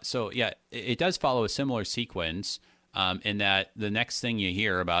about, so yeah, it does follow a similar sequence. In that the next thing you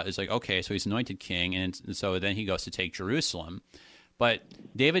hear about is like, okay, so he's anointed king, and so then he goes to take Jerusalem. But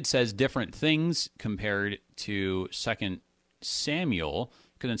David says different things compared to 2 Samuel,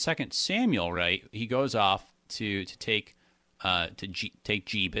 because in 2 Samuel, right, he goes off to take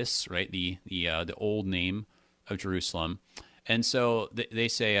Jebus, right, the old name of Jerusalem, and so they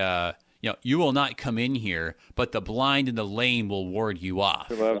say, you will not come in here, but the blind and the lame will ward you off.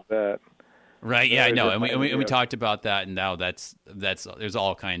 I love that. Right. Yeah, I know. And we talked about that, and now that's there's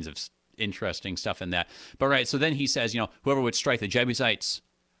all kinds of interesting stuff in that. But right, so then he says, whoever would strike the Jebusites,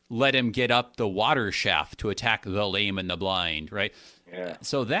 let him get up the water shaft to attack the lame and the blind, right? Yeah.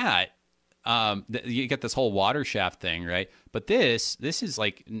 So that you get this whole water shaft thing, right? But this is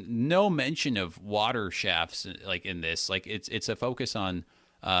like no mention of water shafts like in this. Like it's a focus on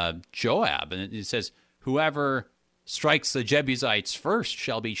Joab, and it says whoever strikes the Jebusites first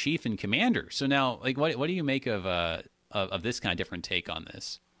shall be chief and commander. So now, like, what do you make of this kind of different take on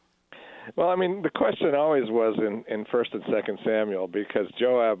this? Well, I mean, the question always was in 1st and 2nd Samuel, because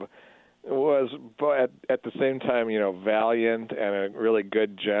Joab was at the same time, valiant and a really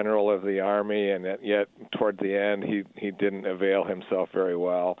good general of the army, and yet toward the end he didn't avail himself very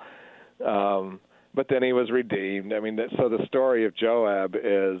well. But then he was redeemed. I mean, so the story of Joab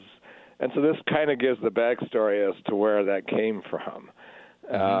is. And so this kind of gives the backstory as to where that came from.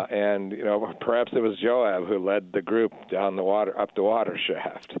 And, perhaps it was Joab who led the group down up the water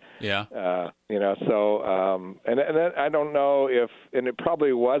shaft. Yeah. So, and then I don't know and it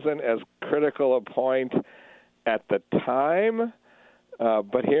probably wasn't as critical a point at the time,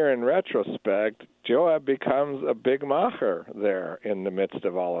 but here in retrospect, Joab becomes a big macher there in the midst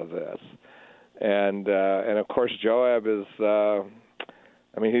of all of this. And of course, Joab is...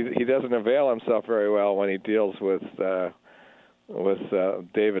 he doesn't avail himself very well when he deals with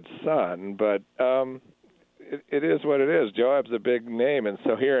David's son, but it is what it is. Joab's a big name, and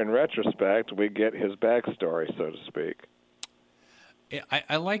so here in retrospect, we get his backstory, so to speak.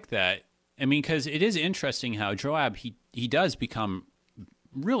 I like that. I mean, because it is interesting how Joab, he does become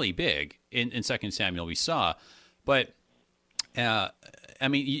really big in 2 Samuel, we saw, but...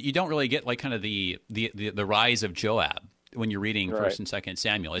 you don't really get like kind of the rise of Joab when you're reading 1st and 2nd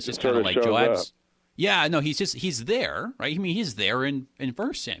Samuel. It's just kind of like Joab's. Up. Yeah, no, he's there, right? I mean, he's there in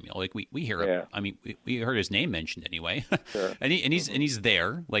 1 Samuel. Like we hear him. I mean, we heard his name mentioned anyway. Sure. and he's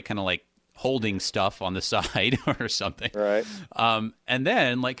there, like kind of like holding stuff on the side or something. Right. And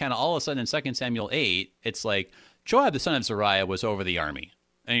then like kind of all of a sudden in 2 Samuel 8, it's like Joab the son of Zeruiah was over the army.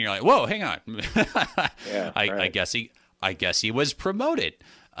 And you're like, "Whoa, hang on." I guess he was promoted.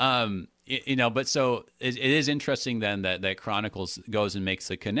 But so it is interesting then that Chronicles goes and makes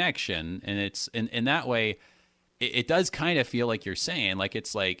the connection, and it's in that way, it does kind of feel like you're saying, like,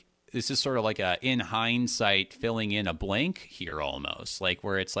 it's like, this is sort of like a, in hindsight, filling in a blank here almost, like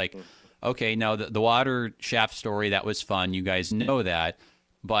where it's like, okay, now the water shaft story, that was fun. You guys know that.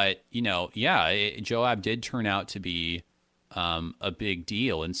 But, Joab did turn out to be a big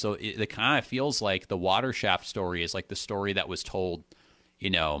deal. And so it kind of feels like the water shaft story is like the story that was told,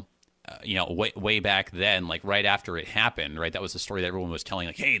 way back then, like right after it happened, right? That was the story that everyone was telling,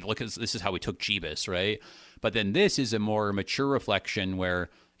 like, hey, look, this is how we took Jebus, right? But then this is a more mature reflection where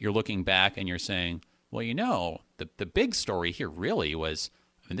you're looking back and you're saying, well, the big story here really was,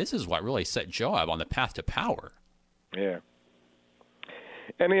 this is what really set Joab on the path to power. Yeah.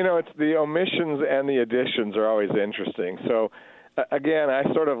 And, it's the omissions and the additions are always interesting. So, again, I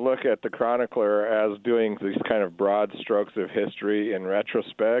sort of look at the chronicler as doing these kind of broad strokes of history in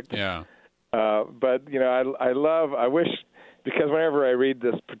retrospect. Yeah. But, I wish, because whenever I read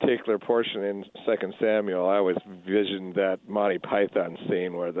this particular portion in 2 Samuel, I always visioned that Monty Python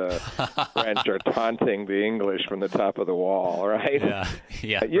scene where the French are taunting the English from the top of the wall, right?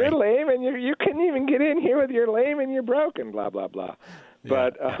 Yeah. You're lame, and you couldn't even get in here with your lame and you're broken, blah, blah, blah.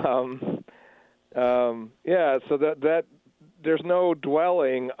 But, so that there's no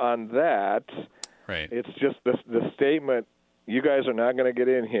dwelling on that. Right. It's just the statement, you guys are not going to get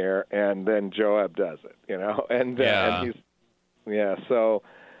in here, and then Joab does it, and he's, so,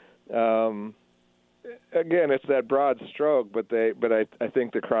 again, it's that broad stroke, but I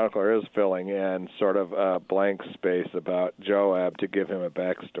think the chronicler is filling in sort of a blank space about Joab to give him a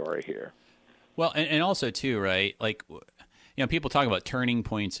backstory here. Well, and also, too, right, like, people talk about turning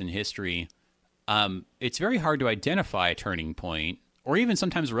points in history. It's very hard to identify a turning point, or even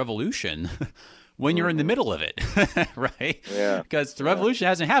sometimes a revolution, when you're in the middle of it, right? Yeah. Because the revolution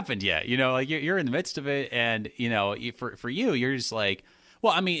hasn't happened yet. Like you're in the midst of it, and for you, you're just like,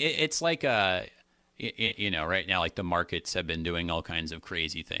 well, I mean, it's like right now, like the markets have been doing all kinds of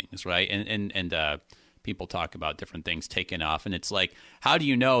crazy things, right? And people talk about different things taking off, and it's like, how do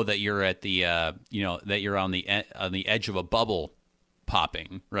you know that you're at the that you're on the edge of a bubble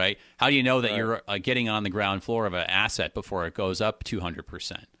popping, right? How do you know that you're getting on the ground floor of an asset before it goes up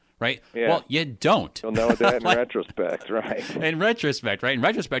 200%, right? Yeah. Well, you don't. You'll know that in retrospect, right? In retrospect, right? In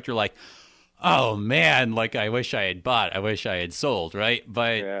retrospect, you're like, oh man, like I wish I had bought, I wish I had sold, right?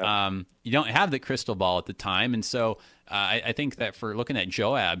 But you don't have the crystal ball at the time, and so I think that for looking at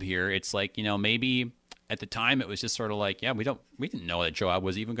Joab here, it's like, maybe at the time it was just sort of like, we didn't know that Joab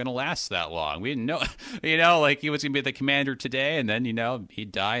was even going to last that long. We didn't know, like he was going to be the commander today, and then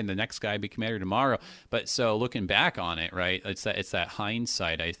he'd die, and the next guy would be commander tomorrow. But so looking back on it, right, it's that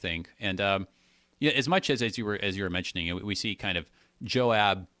hindsight, I think, and as much as you were mentioning, we see kind of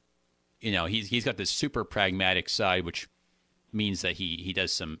Joab. He's got this super pragmatic side, which means that he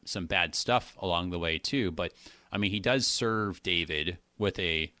does some bad stuff along the way too. But I mean, he does serve David with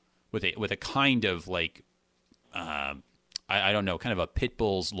a kind of like I don't know, kind of a pit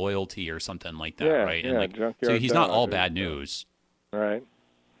bull's loyalty or something like that, right? And like, so he's not all bad news, right?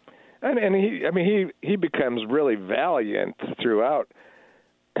 And he becomes really valiant throughout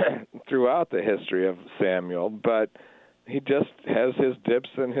the history of Samuel, but he just has his dips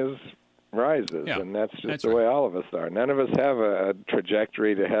and his rises, and that's just the way all of us are. None of us have a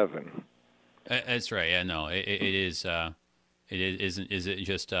trajectory to heaven. That's right. Yeah, no, it is. It isn't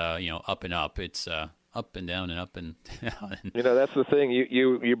just up and up. It's up and down and up and down. That's the thing.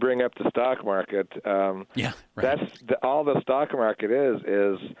 You bring up the stock market. Right. That's all the stock market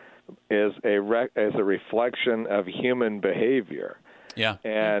is a reflection of human behavior. Yeah.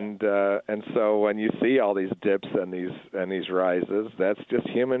 And so when you see all these dips and these rises, that's just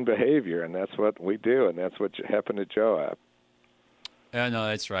human behavior, and that's what we do, and that's what happened to Joab. No,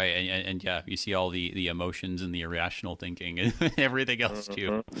 that's right, and you see all the emotions and the irrational thinking and everything else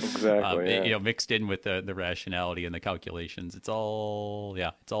too. Exactly. Mixed in with the rationality and the calculations. It's all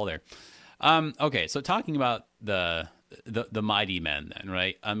there. Okay, so talking about the mighty men, then,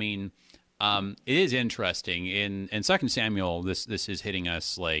 right? I mean, it is interesting in 2 Samuel. This is hitting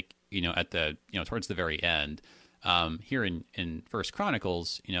us like at the towards the very end. Here in First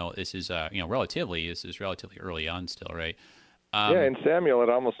Chronicles, this is relatively early on still, right? In Samuel, it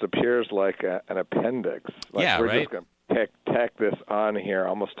almost appears like an appendix. Like we're just going to tack this on here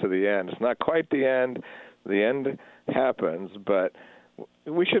almost to the end. It's not quite the end. The end happens, but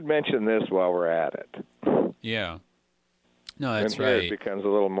we should mention this while we're at it. Yeah. No, that's and right. It becomes a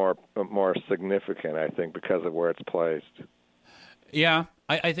little more significant, I think, because of where it's placed. Yeah,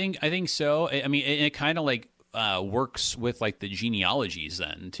 I think so. I mean, it kind of like works with like the genealogies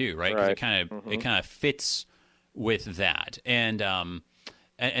then too, right? Because Right. it kind of fits with that, and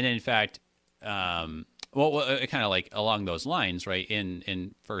in fact, kind of like along those lines, right?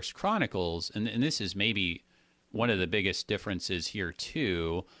 In First Chronicles, and this is maybe one of the biggest differences here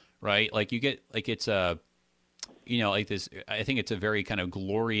too, right? Like you get like it's a, like this. I think it's a very kind of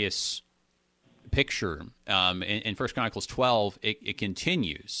glorious picture. In First Chronicles 12, it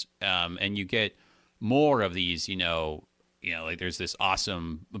continues, and you get more of these, like there's this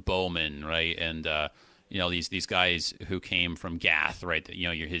awesome bowman, right? And these guys who came from Gath, right?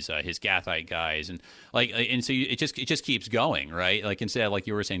 You're his Gathite guys, and so it just keeps going, right? Like instead of, like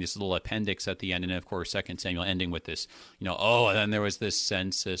you were saying, this little appendix at the end, and then of course 2 Samuel ending with this, and then there was this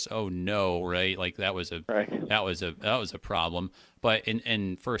census. Oh no, right? Like that was a problem. But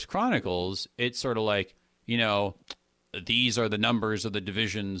in First Chronicles, it's sort of like, these are the numbers of the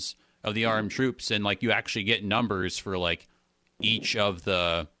divisions of the armed troops, and like you actually get numbers for like each of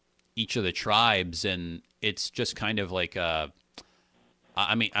the tribes, and it's just kind of like I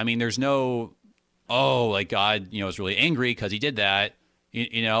mean there's no like God is really angry because he did that.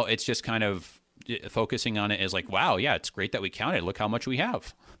 It's just kind of focusing on it as like, wow, yeah, it's great that we counted, look how much we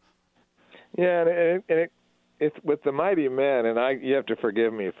have. Yeah, and it's with the mighty men, and you have to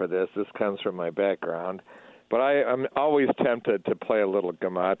forgive me for this. This comes from my background, but I'm always tempted to play a little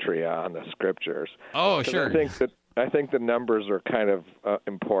gematria on the scriptures. Oh, sure. I think the numbers are kind of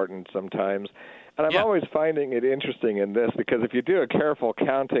important sometimes, and I'm Yeah. always finding it interesting in this because if you do a careful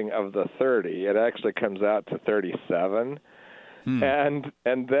counting of the 30, it actually comes out to 37. And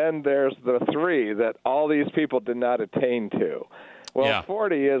then there's the 3 that all these people did not attain to. Well, Yeah.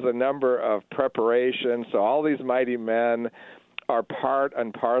 40 is a number of preparation, so all these mighty men are part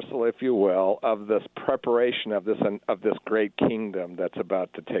and parcel, if you will, of this preparation of this great kingdom that's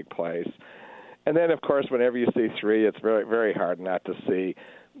about to take place. And then, of course, whenever you see 3, it's very, very hard not to see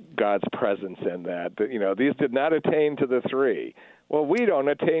God's presence in that. These did not attain to the 3. Well, we don't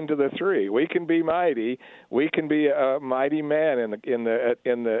attain to the 3. We can be mighty. We can be a mighty man in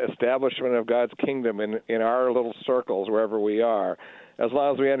the establishment of God's kingdom in our little circles wherever we are, as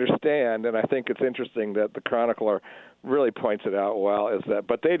long as we understand. And I think it's interesting that the chronicler really points it out well.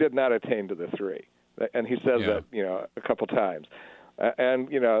 But they did not attain to the 3, and he says that a couple times. And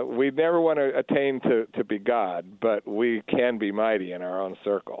we never want to attain to be God, but we can be mighty in our own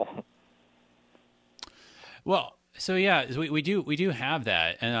circle. Well, so yeah, we do have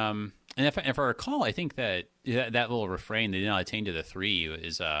that, and if I recall, I think that little refrain, "They did not attain to the 3,"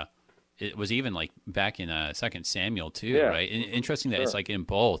 it was even like back in 2 Samuel too, Yeah. right? And interesting that Sure. it's like in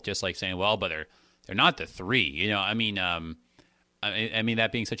both, just like saying, well, but they're not the 3, I mean,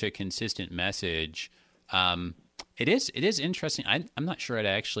 that being such a consistent message. It is interesting. I'm not sure I'd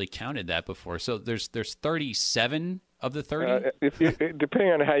actually counted that before. So there's 37 of the 30.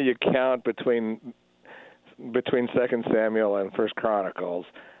 Depending on how you count between 2 Samuel and 1 Chronicles,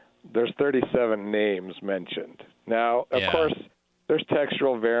 there's 37 names mentioned. Now, of course, there's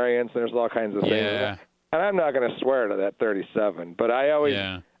textual variants. There's all kinds of things. Yeah. And I'm not going to swear to that 37, but I always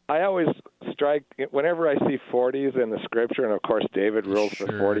strike whenever I see 40s in the scripture, and of course David ruled for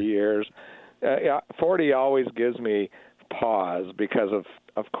 40 years. 40 always gives me pause because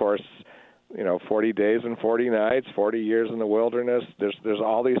of course, 40 days and 40 nights, 40 years in the wilderness. There's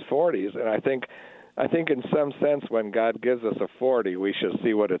all these 40s, and I think in some sense when God gives us a 40, we should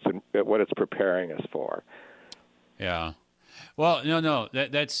see what it's preparing us for. Yeah. Well, no,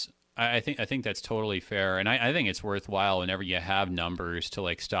 that's. I think that's totally fair, and I think it's worthwhile whenever you have numbers to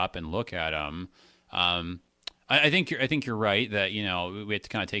like stop and look at them. I think you're right that we have to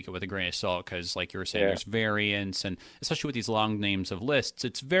kind of take it with a grain of salt because, like you were saying, there's variants, and especially with these long names of lists,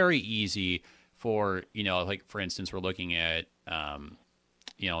 it's very easy for like for instance, we're looking at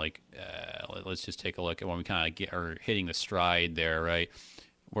let's just take a look at when we kind of are hitting the stride there, right,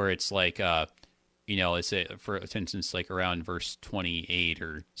 where it's like let's say for instance like around verse 28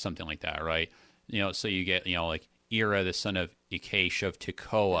 or something like that, right? So you get like Ira the son of Ikesh of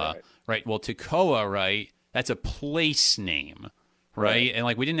Tekoa, right? Well, Tekoa, right? That's a place name, right? And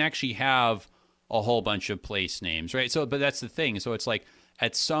like we didn't actually have a whole bunch of place names, right? So, but that's the thing. So it's like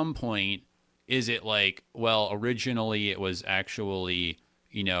at some point, is it like, well, originally it was actually,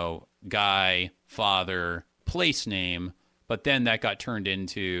 guy, father, place name, but then that got turned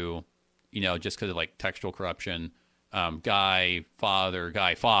into, just because of like textual corruption, guy, father,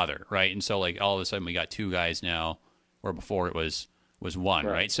 right? And so like all of a sudden we got 2 guys now, where before it was 1,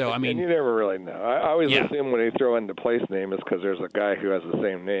 right? So I mean, and you never really know. I always assume when they throw in the place name is because there's a guy who has the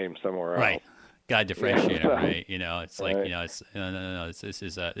same name somewhere else. Right. Got to differentiate Yeah. it, right? You know, it's like, Right. you know, it's no. This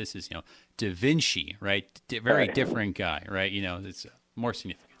is you know, Da Vinci, right? Very Right. different guy, right? You know, it's more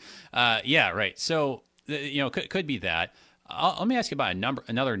significant. Yeah, right. So you know, could be that. Let me ask you about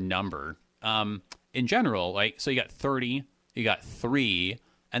another number. In general, like, so you got 30, you got 3,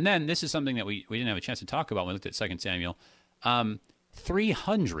 and then this is something that we didn't have a chance to talk about when we looked at 2 Samuel.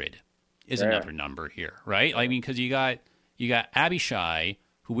 300 is another number here, right? I mean, because you got Abishai,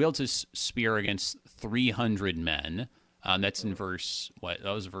 who wields his spear against 300 men. That's in verse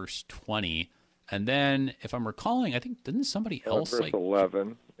 20. And then, if I'm recalling, I think didn't somebody else Verse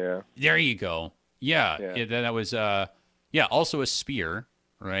 11. Yeah. There you go. Yeah. Yeah. That was also a spear,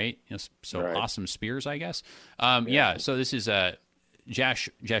 right? You know, so Right. awesome spears, I guess. Yeah. So this is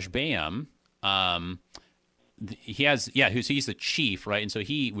Jashbeam. He's the chief, right? And so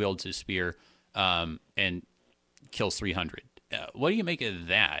he wields his spear and kills 300. What do you make of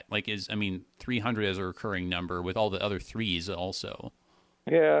that? Like, 300 as a recurring number with all the other threes also.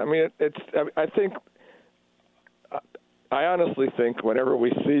 Yeah, I mean, I honestly think whenever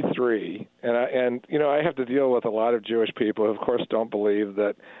we see 3, and you know, I have to deal with a lot of Jewish people who, of course, don't believe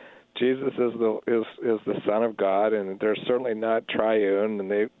that Jesus is the Son of God, and they're certainly not triune,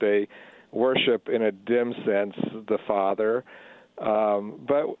 and they worship in a dim sense the Father.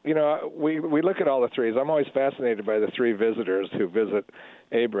 But you know, we look at all the threes. I'm always fascinated by the 3 visitors who visit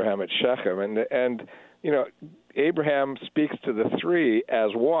Abraham at Shechem, and you know, Abraham speaks to the 3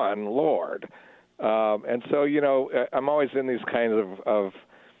 as one Lord. And so, you know, I'm always in these kinds of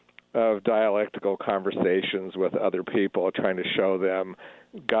dialectical conversations with other people, trying to show them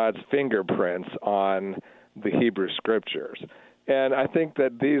God's fingerprints on the Hebrew Scriptures. And I think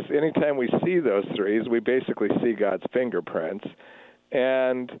that anytime we see those 3s, we basically see God's fingerprints.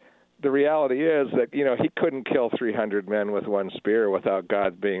 And the reality is that, you know, he couldn't kill 300 men with one spear without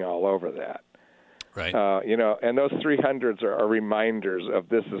God being all over that. Right. You know, and those 300s are reminders of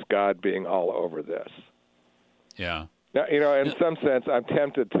this is God being all over this. Yeah. Now, you know, in some sense, I'm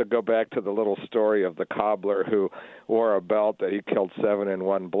tempted to go back to the little story of the cobbler who wore a belt that he killed 7 in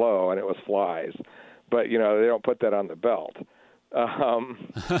one blow, and it was flies. But, you know, they don't put that on the belt.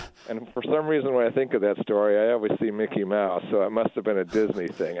 And for some reason, when I think of that story, I always see Mickey Mouse, so it must have been a Disney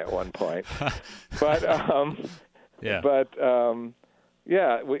thing at one point. But,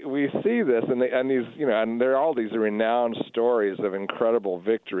 yeah, we see this, and these, you know, and there are all these renowned stories of incredible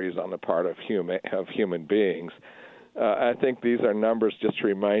victories on the part of human beings. I think these are numbers just to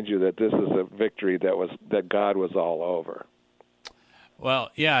remind you that this is a victory that God was all over. Well,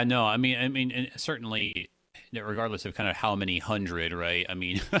 yeah, no, I mean, and certainly, regardless of kind of how many hundred, right? I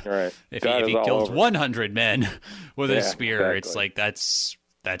mean, right. if he kills 100 men with a spear, exactly. It's like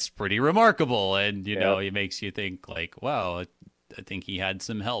that's pretty remarkable, and you know, it makes you think like, wow. I think he had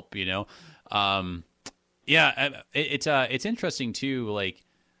some help, you know. It's interesting too, like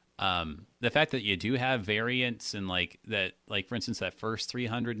the fact that you do have variants, and like that, like for instance, that first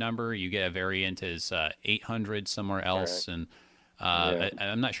 300 number, you get a variant as 800 somewhere else, right. And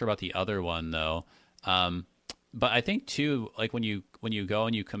I'm not sure about the other one though. But I think too, like when you go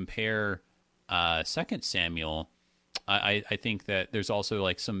and you compare 2 Samuel. I think that there's also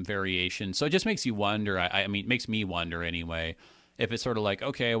like some variation, so it just makes you wonder. I mean, it makes me wonder anyway. If it's sort of like,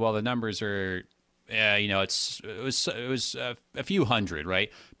 okay, well, the numbers are, you know, it was a few hundred,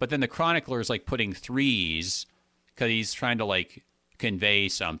 right? But then the chronicler is like putting 3s because he's trying to like convey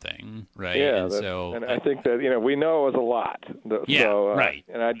something, right? Yeah, and I think that, you know, we know it was a lot. Right.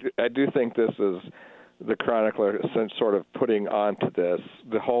 And I do think this is the chronicler sort of putting onto this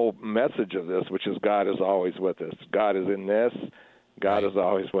the whole message of this, which is God is always with us. God is in this. God is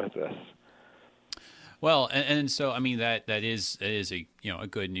always with us. Well, and so I mean that is a, you know, a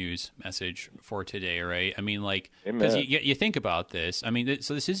good news message for today, right? I mean, like, because you think about this. I mean,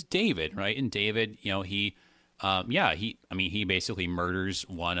 so this is David, right? And David, you know, he basically murders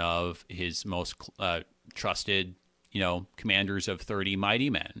one of his most trusted, you know, commanders of 30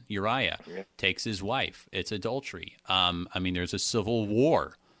 mighty men. Uriah takes his wife. It's adultery. I mean, there's a civil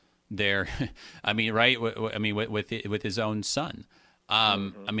war there. I mean, right? With his own son. I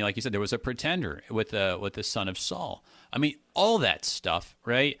mean, like you said, there was a pretender with the son of Saul. I mean, all that stuff,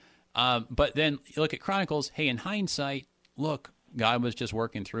 right? But then you look at Chronicles. Hey, in hindsight, look, God was just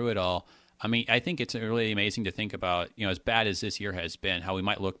working through it all. I mean, I think it's really amazing to think about, you know, as bad as this year has been, how we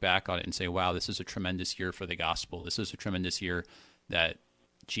might look back on it and say, wow, this is a tremendous year for the gospel. This is a tremendous year that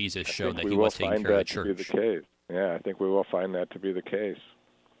Jesus showed that he was taking care of the church. To be the case. Yeah, I think we will find that to be the case.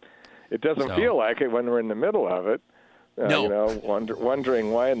 It doesn't feel like it when we're in the middle of it. No. You know,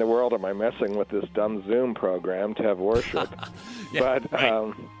 wondering why in the world am I messing with this dumb Zoom program to have worship. But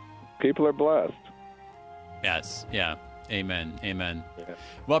people are blessed. Yes. Yeah. Amen. Amen. Yeah.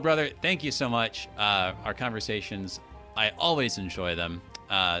 Well, brother, thank you so much. Our conversations, I always enjoy them,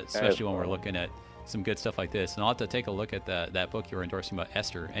 especially when we're looking at some good stuff like this. And I'll have to take a look at that book you were endorsing about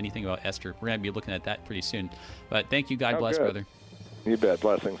Esther, anything about Esther. We're going to be looking at that pretty soon. But thank you. God bless, good. brother. You bet.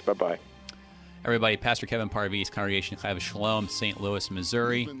 Blessings. Bye-bye. Everybody, Pastor Kevin Parviz, Congregation Chai Shalom, St. Louis,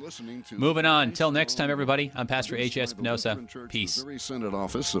 Missouri. Moving on. Until next time, everybody, I'm Pastor A.J. Espinosa. Peace. Missouri Synod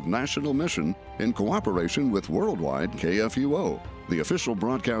Office of National Mission in cooperation with Worldwide KFUO, the official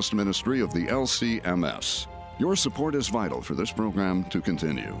broadcast ministry of the LCMS. Your support is vital for this program to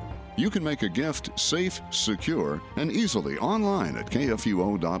continue. You can make a gift safe, secure, and easily online at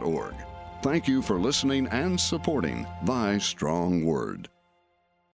kfuo.org. Thank you for listening and supporting Thy Strong Word.